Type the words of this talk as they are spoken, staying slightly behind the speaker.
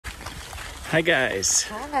Hi guys.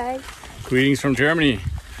 Hi. Greetings from Germany.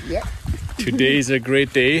 Yep. Today is a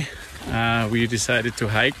great day. We decided to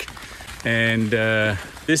hike, and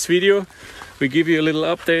this video we give you a little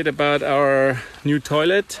update about our new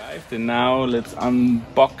toilet. And now let's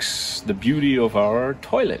unbox the beauty of our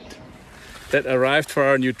toilet that arrived for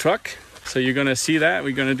our new truck. So you're gonna see that.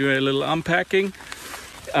 We're gonna do a little unpacking.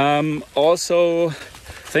 Also,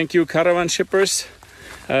 thank you caravan shippers,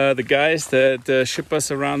 the guys that ship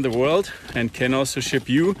us around the world and can also ship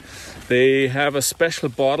you. They have a special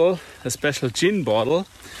bottle, a special gin bottle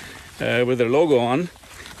with their logo on.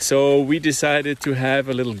 So we decided to have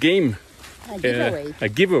a little game, a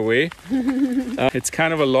giveaway. It's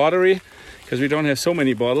kind of a lottery because we don't have so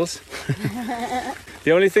many bottles.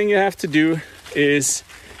 The only thing you have to do is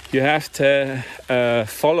you have to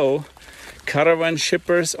follow caravan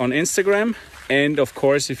shippers on Instagram. And of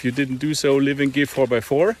course, if you didn't do so, live and give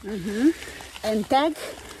 4x4. And tag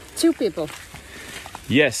 2 people.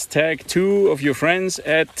 Yes, tag 2 of your friends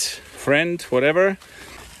at friend, whatever.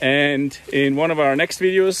 And in one of our next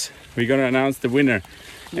videos, we're going to announce the winner.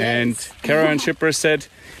 Yes. And caravan shipper said,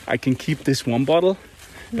 I can keep this one bottle,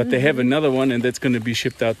 but they have another one and that's going to be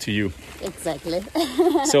shipped out to you. Exactly.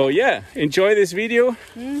 So yeah, enjoy this video.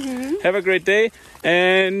 Have a great day.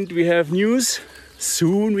 And we have news.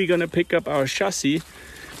 Soon we're going to pick up our chassis,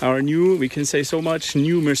 our new, we can say so much,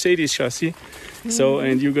 new Mercedes chassis. So,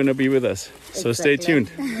 and you're going to be with us. So exactly. Stay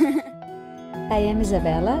tuned. I am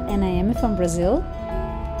Isabela and I am from Brazil.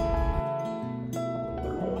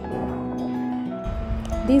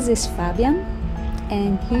 This is Fabian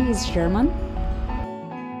and he is German.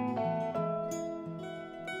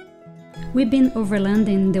 We've been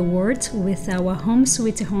overlanding the world with our home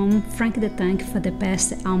sweet home Frank the Tank for the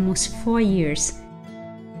past almost 4 years.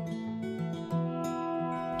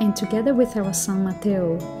 And together with our son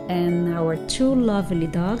Matheo and our 2 lovely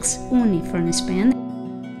dogs, Uni from Spain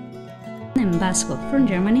and Basco from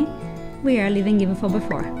Germany, we are living even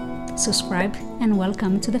 4x4. Subscribe and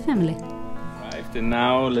welcome to the family. Right, and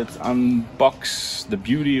now let's unbox the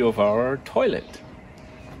beauty of our toilet.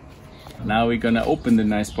 Now we're gonna open the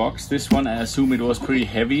nice box. This one, I assume it was pretty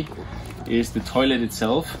heavy, is the toilet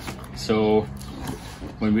itself. So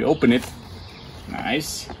when we open it,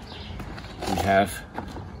 nice, we have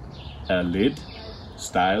a lid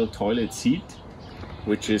style toilet seat,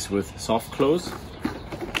 which is with soft close.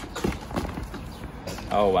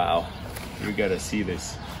 Oh wow, you gotta see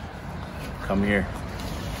this. Come here,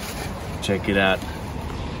 check it out.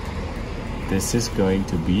 This is going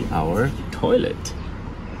to be our toilet.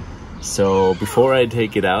 So before I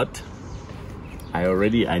take it out,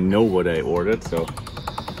 I know what I ordered. So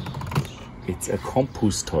it's a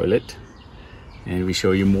Compoost toilet, and we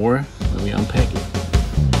show you more when we unpack it.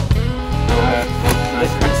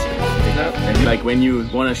 And like when you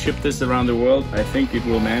want to ship this around the world, I think it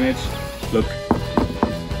will manage. Look,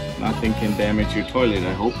 nothing can damage your toilet,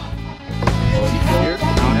 I hope. Here,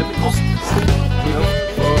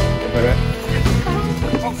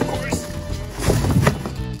 of course,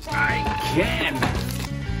 I can.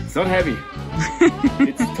 It's not heavy.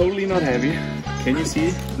 It's totally not heavy. Can you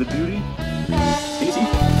see the beauty? Can you see?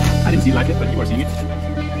 I didn't see it like it, but you are seeing it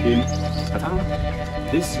in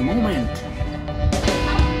this moment.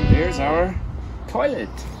 There's our toilet.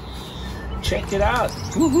 Check it out.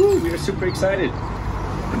 Woohoo! We are super excited.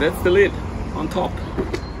 And that's the lid on top.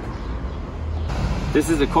 This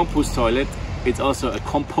is a Compoost toilet. It's also a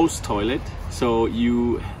compost toilet. So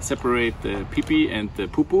you separate the pee-pee and the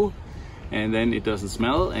poo-poo, and then it doesn't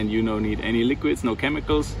smell, and you don't need any liquids, no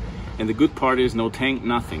chemicals. And the good part is no tank,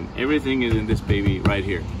 nothing. Everything is in this baby right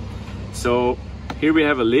here. So here we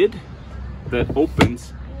have a lid that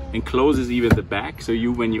opens and closes even the back, so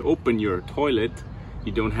when you open your toilet,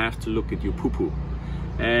 you don't have to look at your poo-poo.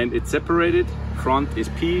 And it's separated, front is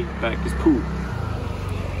pee, back is poo.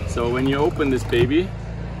 So when you open this baby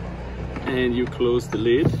and you close the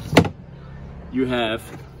lid, you have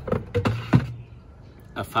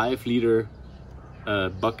a 5-liter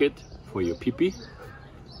bucket for your pee-pee,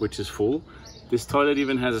 which is full. This toilet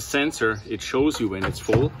even has a sensor. It shows you when it's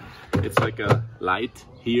full. It's like a light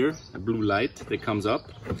here, a blue light that comes up.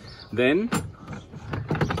 Then,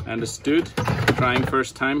 understood, trying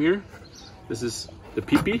first time here, this is the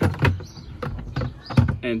pee-pee,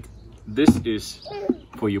 and this is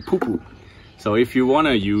for your poo-poo. So if you want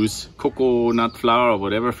to use coconut flour or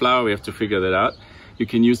whatever flour, we have to figure that out. You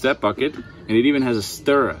can use that bucket, and it even has a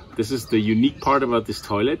stirrer. This is the unique part about this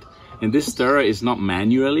toilet. And this stirrer is not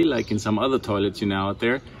manually like in some other toilets you know out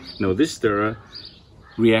there. No, this stirrer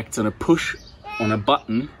reacts on a push on a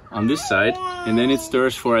button on this side, and then it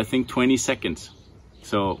stirs for I think 20 seconds.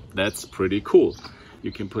 So that's pretty cool.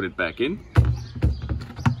 you can put it back in.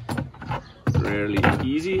 Rarely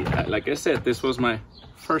easy. Like I said, this was my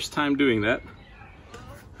first time doing that.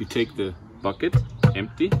 You take the bucket,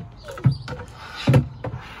 empty,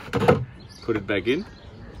 put it back in,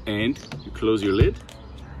 and you close your lid,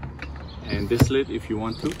 and this lid if you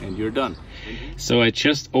want to, and you're done. So I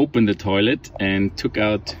just opened the toilet and took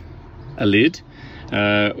out a lid,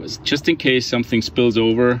 just in case something spills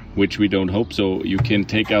over, which we don't hope, so you can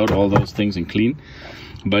take out all those things and clean.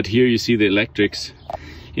 But here you see the electrics.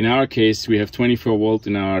 In our case, we have 24 volt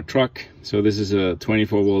in our truck, so this is a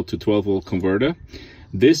 24 volt to 12 volt converter.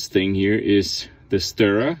 This thing here is the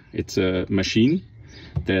stirrer. It's a machine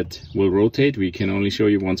that will rotate. We can only show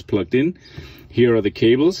you once plugged in. Here are the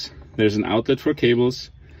cables. There's an outlet for cables.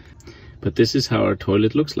 But this is how our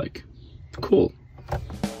toilet looks like. Cool.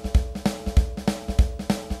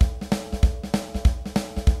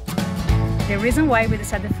 The reason why we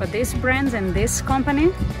decided for this brand and this company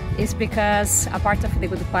is because a part of the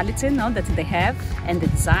good quality that they have and the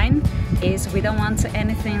design is we don't want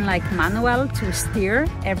anything like manual to steer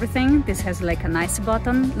everything. This has like a nice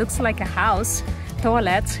button, looks like a house.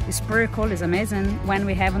 Toilet is pretty cool, it's amazing. When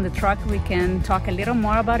we have on the truck, we can talk a little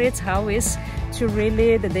more about it, how is to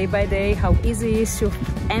really the day by day, how easy it is to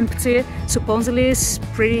empty. Supposedly it's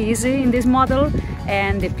pretty easy in this model,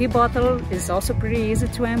 and the pee bottle is also pretty easy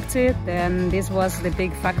to empty. Then this was the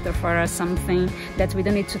big factor for us, something that we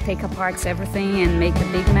don't need to take apart everything and make a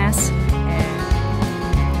big mess.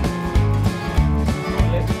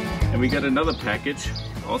 And we got another package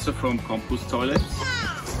also from Compoost Toilet.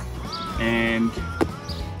 And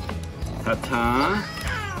ta-ta,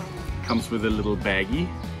 comes with a little baggie.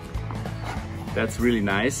 That's really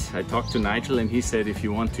nice. I talked to Nigel and he said if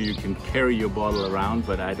you want to, you can carry your bottle around,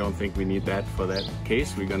 but I don't think we need that for that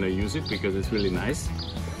case. We're gonna use it because it's really nice.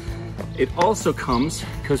 It also comes,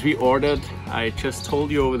 because we ordered, I just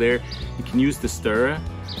told you over there, you can use the stirrer,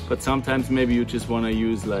 but sometimes maybe you just want to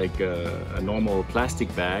use like a normal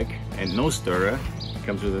plastic bag and no stirrer. It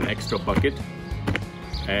comes with an extra bucket.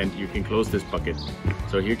 And you can close this bucket.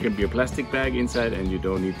 So here can be a plastic bag inside and you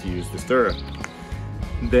don't need to use the stirrer.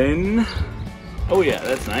 Then, oh yeah,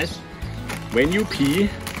 that's nice. When you pee,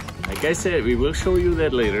 like I said, we will show you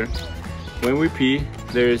that later. When we pee,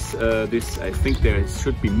 there's this, I think there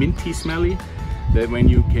should be minty smelly, that when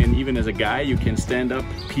you can, even as a guy, you can stand up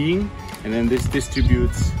peeing, and then this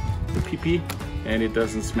distributes the pee-pee and it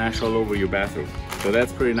doesn't smash all over your bathroom. So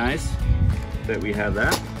that's pretty nice that we have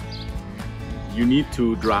that. You need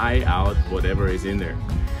to dry out whatever is in there.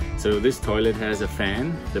 So this toilet has a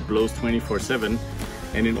fan that blows 24/7,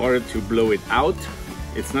 and in order to blow it out,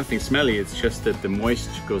 it's nothing smelly, it's just that the moisture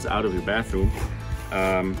goes out of your bathroom.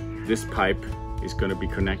 This pipe is going to be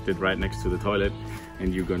connected right next to the toilet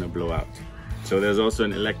and you're going to blow out. So there's also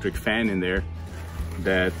an electric fan in there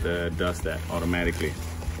that does that automatically.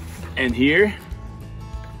 And here,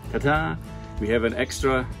 ta-da, we have an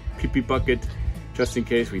extra pee-pee bucket just in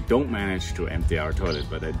case we don't manage to empty our toilet,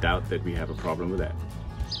 but I doubt that we have a problem with that.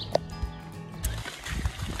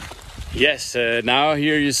 Yes, now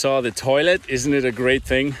here you saw the toilet. Isn't it a great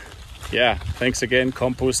thing? Yeah, thanks again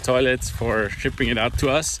Compoost Toilets for shipping it out to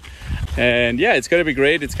us. And yeah, it's gonna be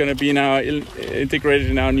great. It's gonna be now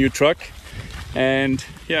integrated in our new truck. And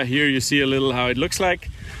yeah, here you see a little how it looks like.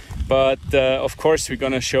 But of course we're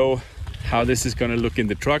gonna show how this is gonna look in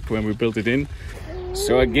the truck when we build it in.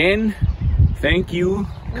 So again, thank you,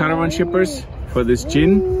 caravan shippers, for this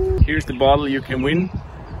gin. Here's the bottle you can win.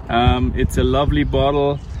 It's a lovely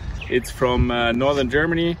bottle. It's from northern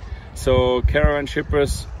Germany. So caravan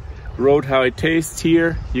shippers wrote how it tastes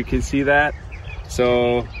here. You can see that.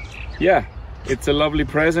 So yeah, it's a lovely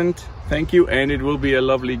present. Thank you. And it will be a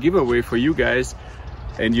lovely giveaway for you guys.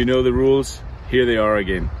 And you know the rules. Here they are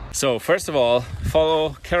again. So first of all,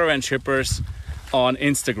 follow caravan shippers on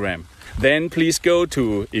Instagram. Then please go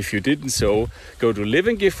to, if you didn't so, go to Live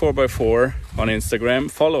and Give 4x4 on Instagram,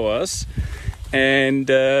 follow us, and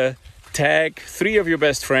tag 3 of your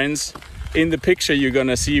best friends in the picture you're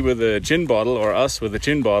gonna see with a gin bottle, or us with a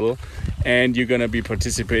gin bottle, and you're gonna be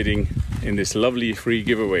participating in this lovely free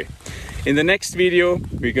giveaway. In the next video,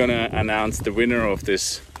 we're gonna announce the winner of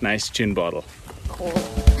this nice gin bottle. Cool.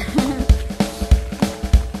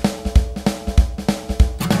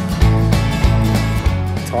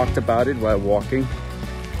 Talked about it while walking.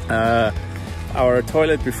 Our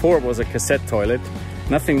toilet before was a cassette toilet.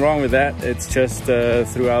 Nothing wrong with that. It's just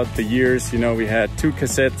throughout the years, you know, we had 2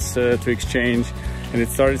 cassettes to exchange, and it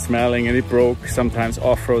started smelling and it broke, sometimes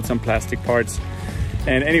off-road some plastic parts.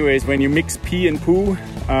 And anyways, when you mix pee and poo,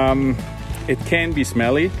 it can be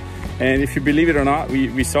smelly. And if you believe it or not,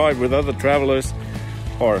 we saw it with other travelers.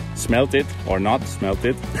 or smelt it or not smelt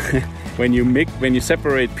it, when you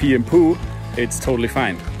separate pee and poo, it's totally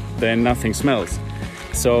fine. Then nothing smells.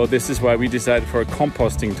 So this is why we decided for a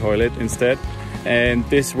composting toilet instead. And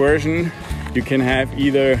this version you can have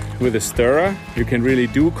either with a stirrer, you can really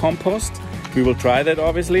do compost. We will try that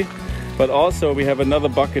obviously. But also we have another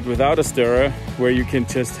bucket without a stirrer where you can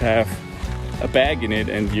just have a bag in it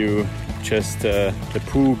and you just, the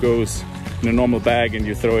poo goes in a normal bag and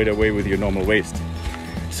you throw it away with your normal waste.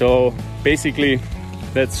 So basically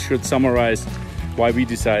that should summarize why we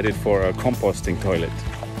decided for a composting toilet.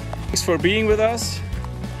 Thanks for being with us.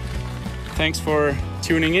 Thanks for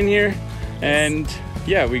tuning in here. And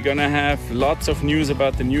yeah, we're gonna have lots of news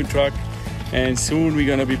about the new truck and soon we're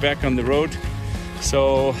gonna be back on the road.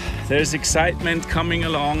 So there's excitement coming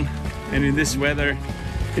along, and in this weather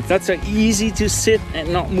it's not so easy to sit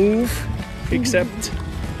and not move except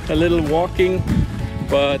a little walking,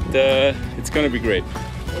 but it's gonna be great.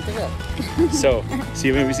 It will. So see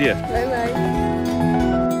you when we see you. Bye bye.